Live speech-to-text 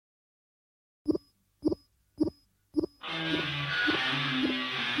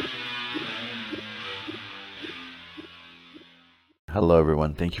Hello,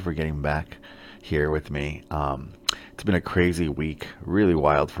 everyone. Thank you for getting back here with me. It's been a crazy week, really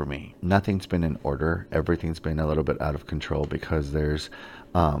wild for me. Nothing's been in order. Everything's been a little bit out of control because there's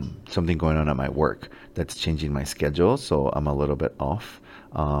something going on at my work that's changing my schedule, so I'm a little bit off.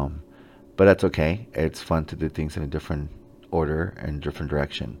 But that's okay. It's fun to do things in a different order and different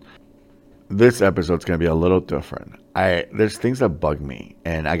direction. This episode's gonna be a little different. There's things that bug me,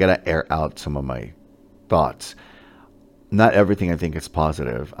 and I gotta air out some of my thoughts. Not everything I think is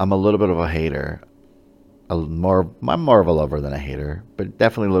positive. I'm a little bit of a hater. I'm more of a lover than a hater, but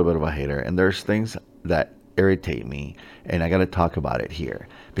definitely a little bit of a hater. And there's things that irritate me, and I got to talk about it here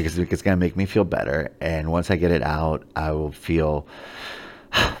because it's gonna make me feel better. And once I get it out, I will feel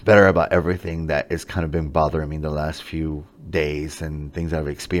better about everything that has kind of been bothering me the last few days and things I've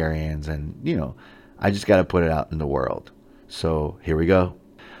experienced. And I just got to put it out in the world. So here we go.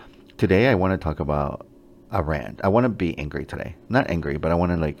 Today, I want to talk about a rant. I want to be angry today. Not angry, but I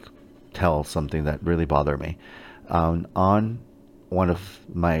want to tell something that really bothered me. On one of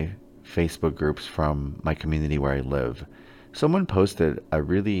my Facebook groups from my community where I live, someone posted a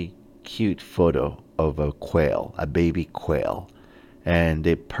really cute photo of a quail, a baby quail. And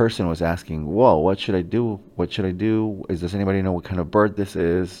the person was asking, whoa, what should I do? What should I do? Does anybody know what kind of bird this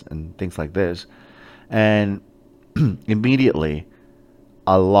is? And things like this. And immediately,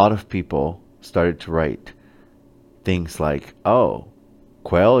 a lot of people started to write things like, oh,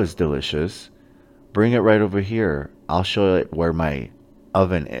 quail is delicious. Bring it right over here. I'll show it where my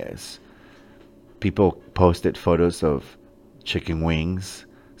oven is. People posted photos of chicken wings.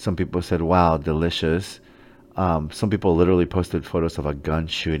 Some people said, wow, delicious. Some people literally posted photos of a gun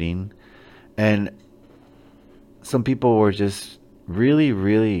shooting. And some people were just really,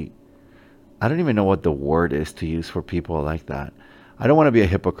 really, I don't even know what the word is to use for people like that. I don't want to be a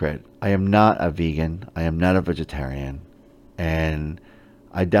hypocrite. I am not a vegan. I am not a vegetarian. And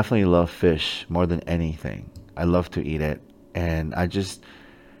I definitely love fish more than anything. I love to eat it. And I just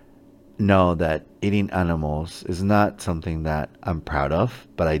know that eating animals is not something that I'm proud of,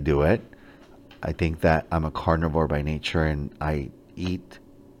 but I do it. I think that I'm a carnivore by nature and I eat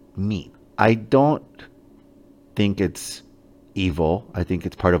meat. I don't think it's evil. I think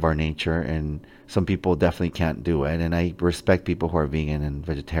it's part of our nature, and some people definitely can't do it. And I respect people who are vegan and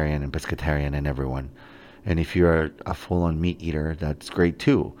vegetarian and pescatarian and everyone. And if you're a full-on meat eater, that's great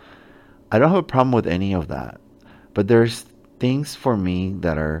too. I don't have a problem with any of that. But there's things for me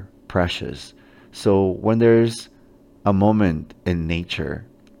that are precious. So when there's a moment in nature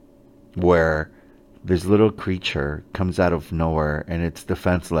where this little creature comes out of nowhere and it's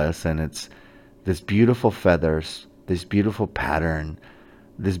defenseless and it's this beautiful feathers, this beautiful pattern,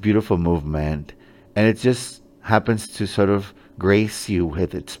 this beautiful movement, and it just happens to sort of grace you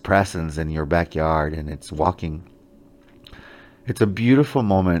with its presence in your backyard and it's walking. It's a beautiful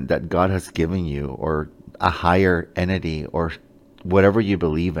moment that God has given you, or a higher entity, or whatever you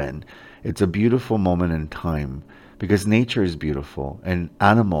believe in. It's a beautiful moment in time because nature is beautiful and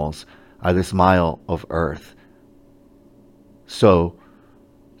animals are the smile of earth. So,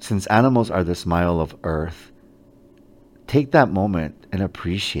 since animals are the smile of earth, take that moment and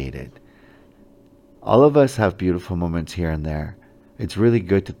appreciate it. All of us have beautiful moments here and there. It's really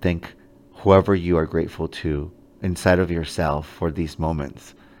good to thank whoever you are grateful to inside of yourself for these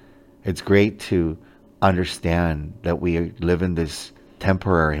moments. It's great to understand that we live in this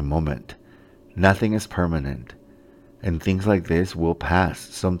temporary moment. Nothing is permanent. And things like this will pass.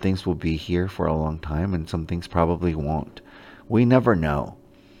 Some things will be here for a long time and some things probably won't. We never know.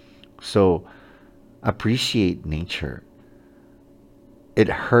 So appreciate nature. It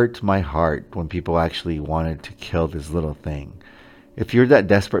hurt my heart when people actually wanted to kill this little thing. If you're that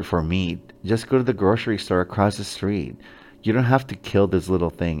desperate for meat, just go to the grocery store across the street. You don't have to kill this little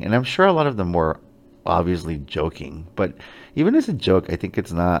thing. And I'm sure a lot of them were obviously joking. But even as a joke, I think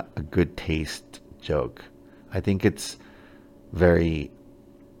it's not a good taste joke. I think it's very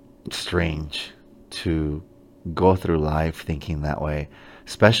strange to go through life thinking that way.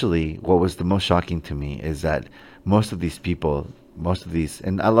 Especially what was the most shocking to me is that most of these people,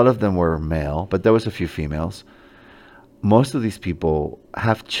 and a lot of them were male, but there was a few females. Most of these people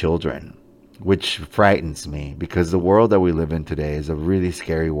have children, which frightens me because the world that we live in today is a really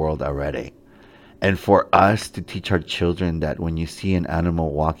scary world already. And for us to teach our children that when you see an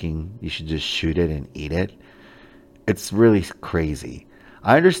animal walking, you should just shoot it and eat it, it's really crazy.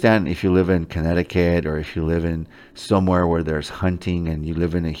 I understand if you live in Connecticut or if you live in somewhere where there's hunting and you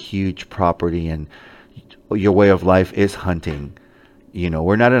live in a huge property and your way of life is hunting.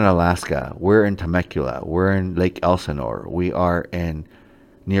 We're not in Alaska. We're in Temecula. We're in Lake Elsinore. We are in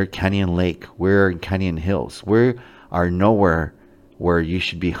near Canyon Lake. We're in Canyon Hills. We are nowhere where you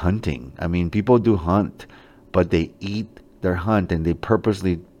should be hunting. I mean, people do hunt, but they eat their hunt and they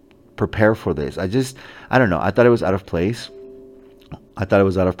purposely prepare for this. I don't know. I thought it was out of place. I thought it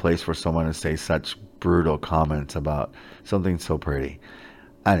was out of place for someone to say such brutal comments about something so pretty.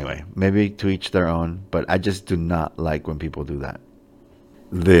 Anyway, maybe to each their own, but I just do not like when people do that.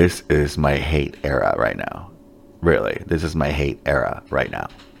 This is my hate era right now. Really, this is my hate era right now.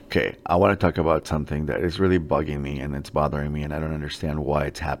 Okay, I want to talk about something that is really bugging me and it's bothering me, and I don't understand why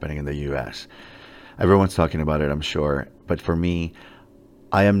it's happening in the US. Everyone's talking about it, I'm sure, but for me,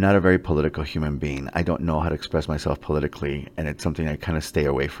 I am not a very political human being. I don't know how to express myself politically, and it's something I kind of stay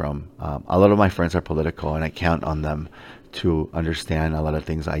away from. A lot of my friends are political, and I count on them to understand a lot of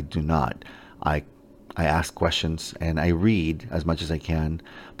things I do not. I I ask questions and I read as much as I can.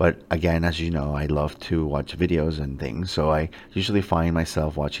 But again, as you know, I love to watch videos and things. So I usually find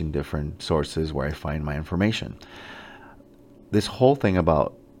myself watching different sources where I find my information. This whole thing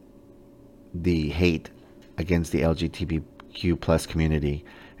about the hate against the LGBTQ plus community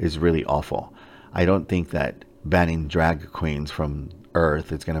is really awful. I don't think that banning drag queens from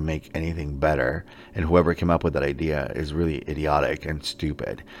Earth is going to make anything better. And whoever came up with that idea is really idiotic and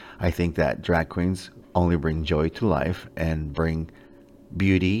stupid. I think that drag queens only bring joy to life and bring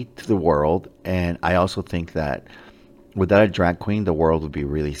beauty to the world. And I also think that without a drag queen, the world would be a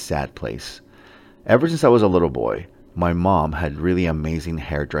really sad place. Ever since I was a little boy, my mom had really amazing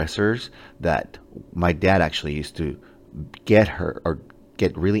hairdressers that my dad actually used to get her or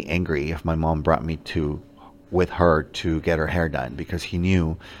get really angry if my mom brought me to with her to get her hair done because he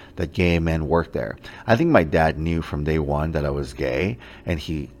knew that gay men worked there. I think my dad knew from day one that I was gay, and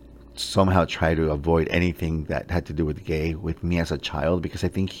he somehow tried to avoid anything that had to do with gay with me as a child because I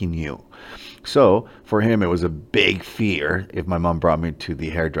think he knew. So for him, it was a big fear if my mom brought me to the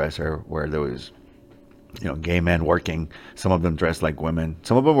hairdresser where there was gay men working. Some of them dressed like women.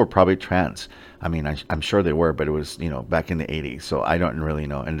 Some of them were probably trans. I mean, I'm sure they were, but it was, back in the 80s. So I don't really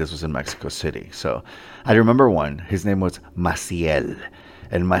know. And this was in Mexico City. So I remember one. His name was Maciel.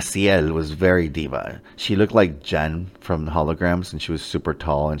 And Maciel was very diva. She looked like Jen from the Holograms, and she was super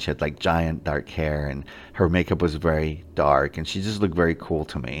tall, and she had like giant dark hair, and her makeup was very dark, and she just looked very cool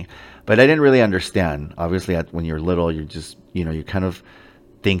to me. But I didn't really understand. Obviously, when you're little, you just, you kind of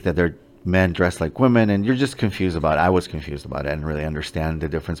think that they're men dressed like women, and you're just confused about it. I was confused about it. I didn't really understand the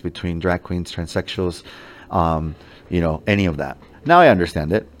difference between drag queens, transsexuals, any of that. Now I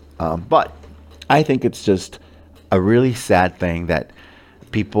understand it, but I think it's just a really sad thing that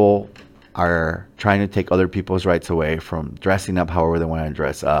people are trying to take other people's rights away from dressing up however they want to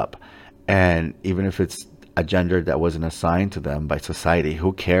dress up. And even if it's a gender that wasn't assigned to them by society,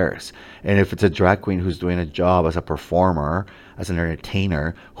 who cares? And if it's a drag queen who's doing a job as a performer, as an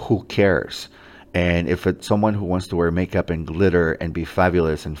entertainer, who cares? And if it's someone who wants to wear makeup and glitter and be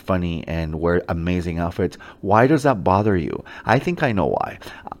fabulous and funny and wear amazing outfits, why does that bother you? I think I know why.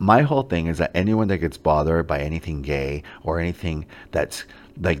 My whole thing is that anyone that gets bothered by anything gay or anything that's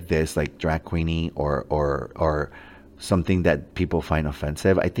like this, like drag queeny or something that people find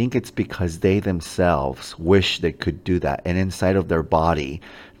offensive, I think it's because they themselves wish they could do that. And inside of their body,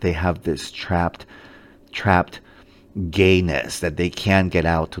 they have this trapped gayness that they can't get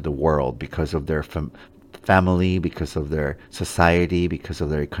out to the world because of their family, because of their society, because of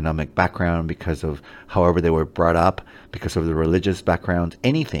their economic background, because of however they were brought up, because of the religious background,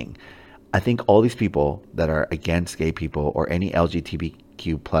 anything. I think all these people that are against gay people or any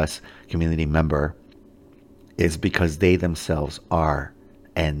LGBTQ plus community member is because they themselves are,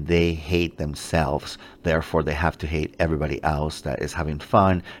 and they hate themselves. Therefore, they have to hate everybody else that is having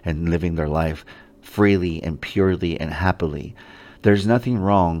fun and living their life freely and purely and happily. There's nothing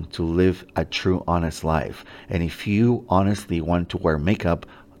wrong to live a true, honest life. And if you honestly want to wear makeup,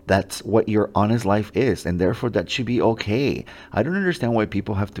 that's what your honest life is, and therefore that should be okay. I don't understand why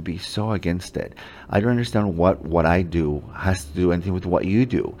people have to be so against it. I don't understand what I do has to do anything with what you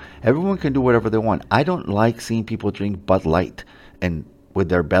do. Everyone can do whatever they want. I don't like seeing people drink Bud Light and with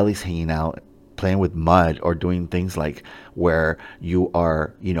their bellies hanging out, playing with mud, or doing things like where you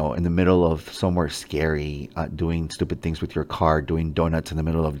are, in the middle of somewhere scary, doing stupid things with your car, doing donuts in the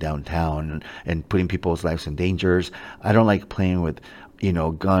middle of downtown and putting people's lives in dangers. I don't like playing with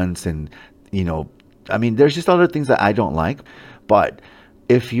guns and, there's just other things that I don't like. But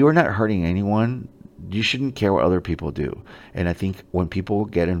if you're not hurting anyone, you shouldn't care what other people do. And I think when people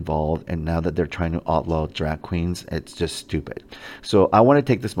get involved, and now that they're trying to outlaw drag queens, it's just stupid. So I want to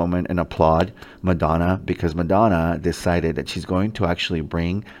take this moment and applaud Madonna, because Madonna decided that she's going to actually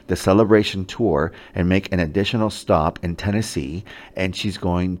bring the celebration tour and make an additional stop in Tennessee, and she's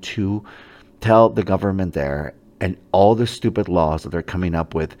going to tell the government there and all the stupid laws that they're coming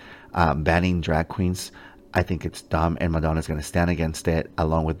up with, banning drag queens. I think it's dumb, and Madonna's going to stand against it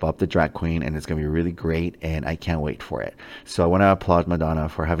along with Bob the Drag Queen, and it's going to be really great, and I can't wait for it. So I want to applaud Madonna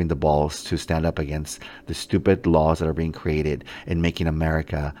for having the balls to stand up against the stupid laws that are being created and making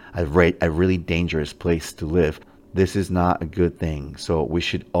America a really dangerous place to live. This is not a good thing, so we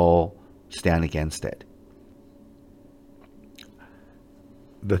should all stand against it.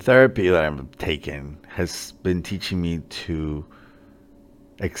 The therapy that I'm taking has been teaching me to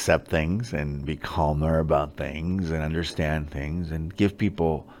accept things and be calmer about things and understand things and give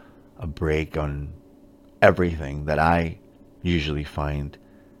people a break on everything that I usually find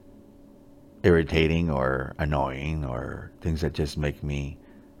irritating or annoying or things that just make me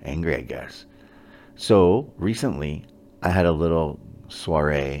angry, I guess. So recently, I had a little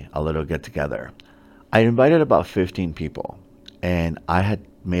soiree, a little get together. I invited about 15 people, and I had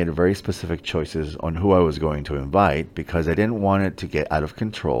made very specific choices on who I was going to invite because I didn't want it to get out of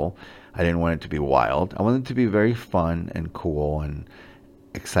control. I didn't want it to be wild. I wanted it to be very fun and cool and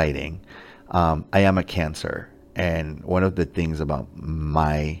exciting. I am a Cancer, and one of the things about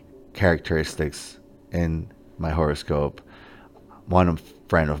my characteristics in my horoscope, one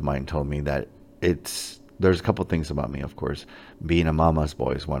friend of mine told me that there's a couple things about me, of course. Being a mama's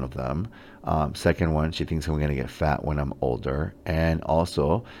boy is one of them. Second one, she thinks I'm going to get fat when I'm older. And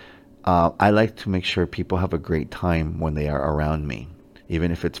also, I like to make sure people have a great time when they are around me,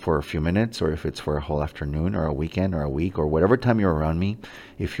 even if it's for a few minutes or if it's for a whole afternoon or a weekend or a week or whatever time you're around me.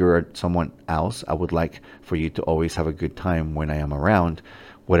 If you're someone else, I would like for you to always have a good time when I am around,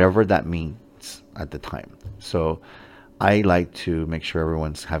 whatever that means at the time. So I like to make sure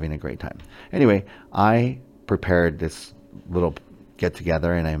everyone's having a great time. Anyway, I prepared this little get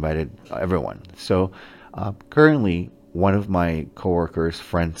together and I invited everyone. So currently, one of my coworkers,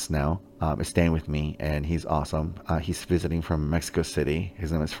 friends now, is staying with me, and he's awesome. He's visiting from Mexico City.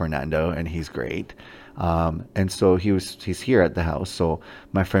 His name is Fernando, and he's great. And so he's here at the house. So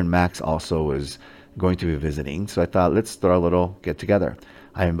my friend Max also was going to be visiting. So I thought, let's throw a little get together.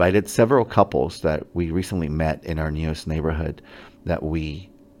 I invited several couples that we recently met in our newest neighborhood that we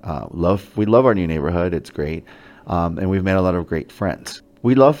love. We love our new neighborhood. It's great. And we've made a lot of great friends.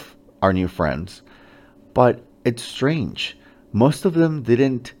 We love our new friends, but it's strange. Most of them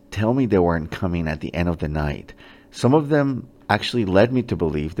didn't tell me they weren't coming at the end of the night. Some of them actually led me to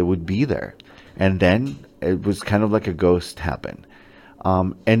believe they would be there. And then it was kind of like a ghost happened.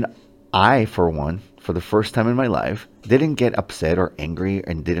 And I, for one, for the first time in my life, didn't get upset or angry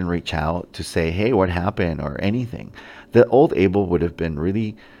and didn't reach out to say, hey, what happened or anything. The old Abel would have been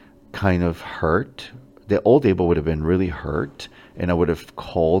really kind of hurt. The old Abel would have been really hurt, and I would have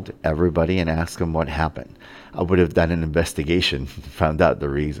called everybody and asked them what happened. I would have done an investigation, found out the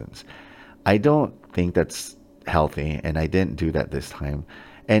reasons. I don't think that's healthy, and I didn't do that this time.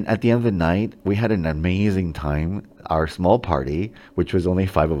 And at the end of the night, we had an amazing time. Our small party, which was only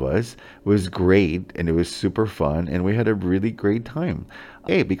 5 of us, was great, and it was super fun, and we had a really great time.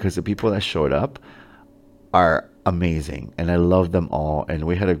 Hey, because the people that showed up are amazing, and I love them all, and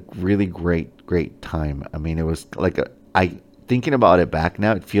we had a really great time. I mean, it was like I thinking about it back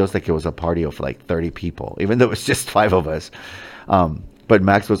now, it feels like it was a party of like 30 people, even though it was just 5 of us. But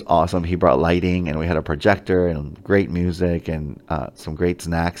Max was awesome. He brought lighting, and we had a projector and great music and some great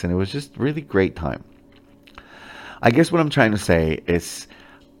snacks, and it was just really great time. I guess what I'm trying to say is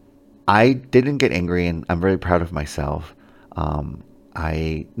I didn't get angry, and I'm very proud of myself.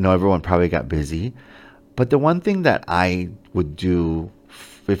 I know everyone probably got busy, but the one thing that I would do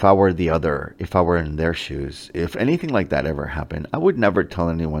if I were if I were in their shoes, if anything like that ever happened, I would never tell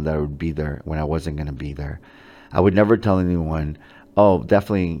anyone that I would be there when I wasn't going to be there. I would never tell anyone, oh,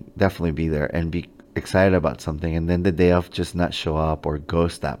 definitely be there and be excited about something, and then the day of just not show up or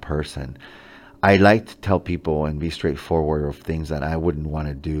ghost that person. I like to tell people and be straightforward of things that I wouldn't want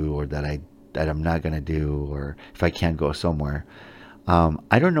to do or that I'm not going to do, or if I can't go somewhere.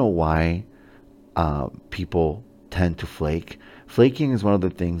 I don't know why people tend to flake. Flaking is one of the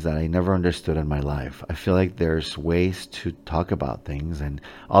things that I never understood in my life. I feel like there's ways to talk about things, and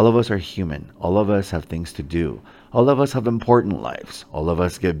all of us are human. All of us have things to do. All of us have important lives. All of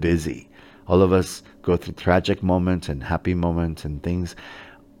us get busy. All of us go through tragic moments and happy moments and things.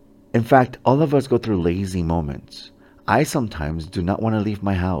 In fact, all of us go through lazy moments. I sometimes do not want to leave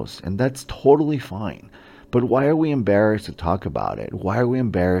my house, and that's totally fine. But why are we embarrassed to talk about it? Why are we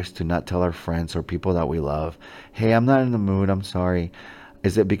embarrassed to not tell our friends or people that we love, hey, I'm not in the mood, I'm sorry?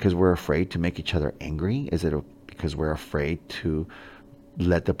 Is it because we're afraid to make each other angry? Is it because we're afraid to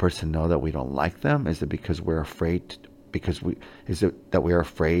let the person know that we don't like them? Is it because we're afraid because we is it that we're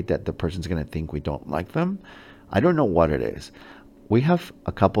afraid that the person's going to think we don't like them? I don't know what it is. We have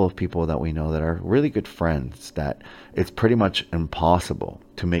a couple of people that we know that are really good friends that it's pretty much impossible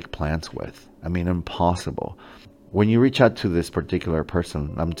to make plans with. I mean, impossible. When you reach out to this particular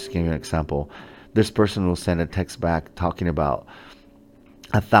person, I'm just giving you an example, this person will send a text back talking about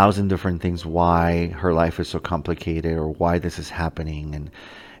a thousand different things why her life is so complicated or why this is happening, and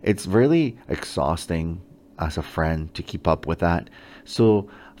it's really exhausting as a friend to keep up with that. So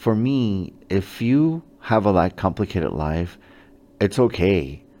for me, if you have a like complicated life, it's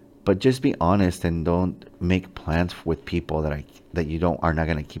okay, but just be honest and don't make plans with people that you don't are not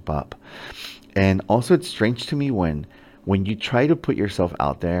going to keep up. And also it's strange to me when you try to put yourself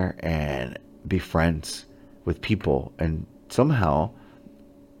out there and be friends with people, and somehow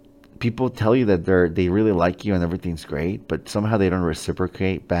people tell you that they really like you and everything's great, but somehow they don't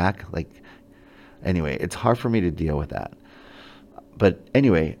reciprocate back. Like, anyway, it's hard for me to deal with that. But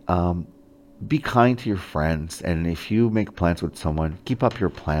anyway, be kind to your friends, and if you make plans with someone, keep up your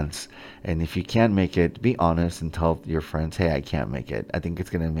plans. And if you can't make it, be honest and tell your friends, hey, I can't make it. I think it's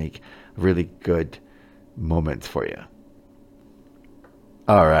going to make really good moments for you.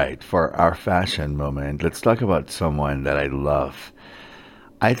 All right, for our fashion moment, let's talk about someone that I love.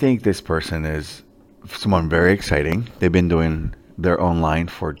 I think this person is someone very exciting. They've been doing their own line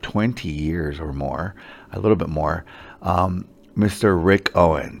for 20 years or more, a little bit more. Mr. Rick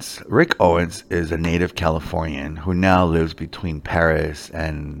Owens. Rick Owens is a native Californian who now lives between Paris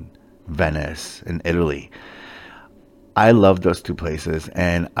and Venice in Italy. I love those two places,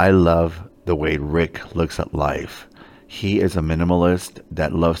 and I love the way Rick looks at life. He is a minimalist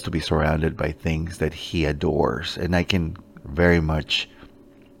that loves to be surrounded by things that he adores, and I can very much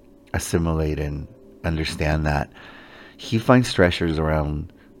assimilate and understand that. He finds treasures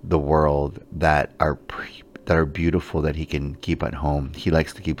around the world that are beautiful that he can keep at home. He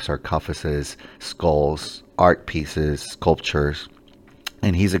likes to keep sarcophaguses, skulls, art pieces, sculptures,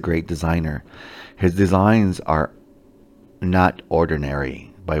 and he's a great designer. His designs are not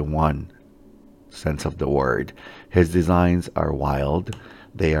ordinary by one sense of the word. His designs are wild,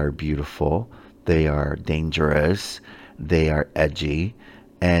 they are beautiful, they are dangerous, they are edgy,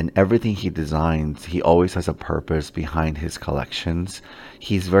 and everything he designs, he always has a purpose behind his collections.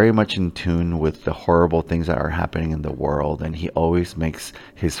 He's very much in tune with the horrible things that are happening in the world, and he always makes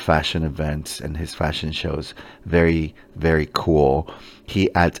his fashion events and his fashion shows very, very cool.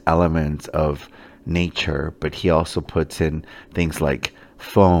 He adds elements of nature, but he also puts in things like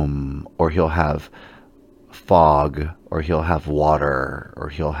foam, or he'll have fog, or he'll have water, or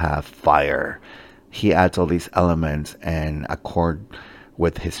he'll have fire. He adds all these elements and accord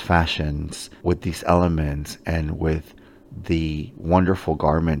with his fashions, with these elements, and with the wonderful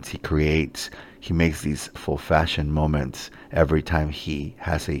garments he creates. He makes these full fashion moments every time he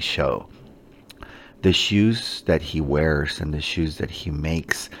has a show. The shoes that he wears and the shoes that he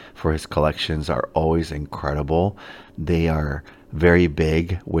makes for his collections are always incredible. They are very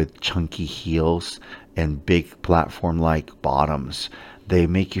big with chunky heels and big platform like bottoms. They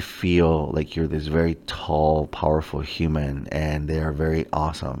make you feel like you're this very tall, powerful human, and they are very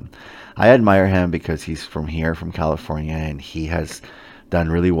awesome. I admire him because he's from here, from California, and he has done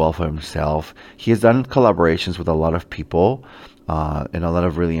really well for himself. He has done collaborations with a lot of people and a lot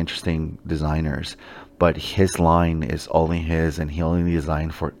of really interesting designers, but his line is only his, and he only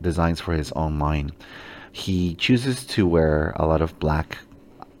designs for his own line. He chooses to wear a lot of black,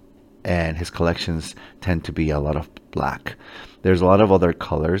 and his collections tend to be a lot of black. There's a lot of other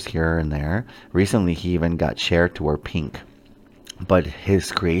colors here and there. Recently, he even got Cher to wear pink. But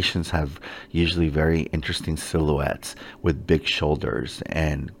his creations have usually very interesting silhouettes with big shoulders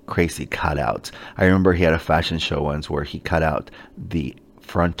and crazy cutouts. I remember he had a fashion show once where he cut out the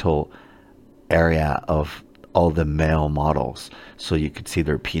frontal area of all the male models so you could see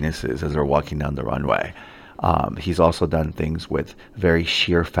their penises as they're walking down the runway. He's also done things with very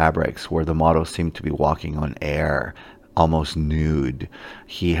sheer fabrics where the models seem to be walking on air, almost nude.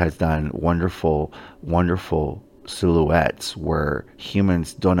 He has done wonderful, wonderful silhouettes where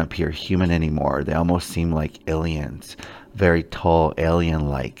humans don't appear human anymore. They almost seem like aliens, very tall, alien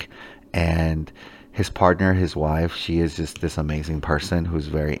like. And his partner, his wife, she is just this amazing person who's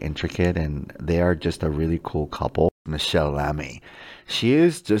very intricate, and they are just a really cool couple. Michelle Lamy. She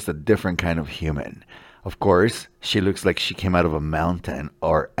is just a different kind of human. Of course, she looks like she came out of a mountain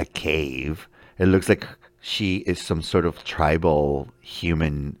or a cave. It looks like she is some sort of tribal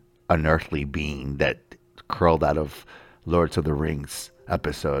human unearthly being that crawled out of Lords of the Rings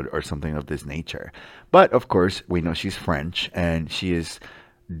episode or something of this nature. But of course, we know she's French and she is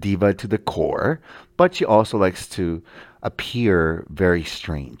diva to the core, but she also likes to appear very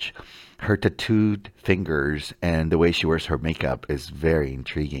strange. Her tattooed fingers and the way she wears her makeup is very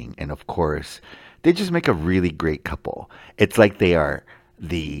intriguing. And of course, they just make a really great couple. It's like they are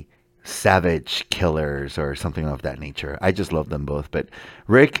the savage killers or something of that nature. I just love them both. But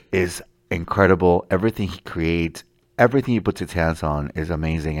Rick is incredible. Everything he creates, everything he puts his hands on is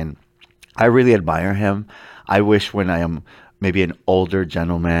amazing. And I really admire him. I wish when I am maybe an older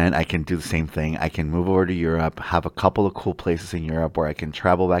gentleman, I can do the same thing. I can move over to Europe, have a couple of cool places in Europe where I can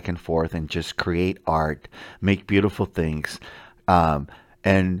travel back and forth and just create art, make beautiful things,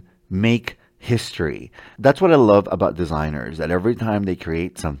 and make history. That's what I love about designers, that every time they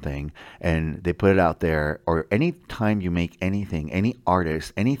create something and they put it out there, or any time you make anything, any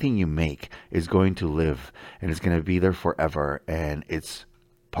artist, anything you make is going to live and it's going to be there forever. And it's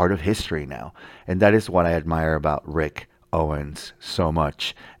part of history now. And that is what I admire about Rick Owens so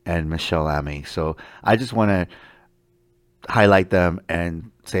much and Michelle Amy. So I just want to highlight them and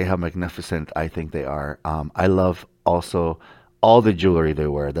say how magnificent I think they are. I love also all the jewelry they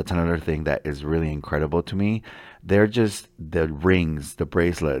wear. That's another thing that is really incredible to me. They're just the rings, the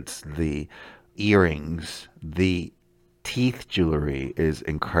bracelets, the earrings, the teeth jewelry is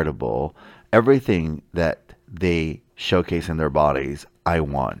incredible. Everything that they showcase in their bodies, I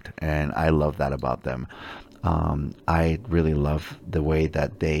want, and I love that about them. I really love the way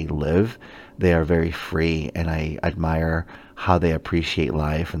that they live. They are very free, and I admire how they appreciate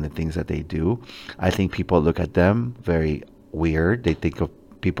life and the things that they do. I think people look at them very weird.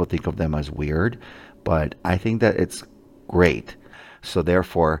 People think of them as weird, but I think that it's great. So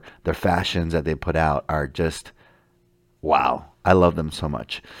therefore, their fashions that they put out are just wow. I love them so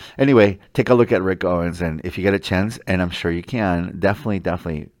much. Anyway, take a look at Rick Owens, and if you get a chance, and I'm sure you can,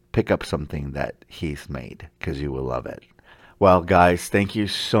 definitely pick up something that he's made because you will love it. Well, guys, thank you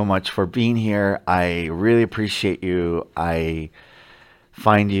so much for being here. I really appreciate you. I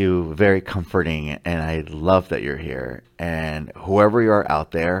find you very comforting, and I love that you're here. And whoever you are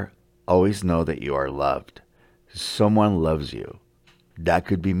out there, always know that you are loved. Someone loves you. That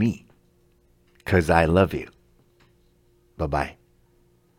could be me because I love you. Bye bye.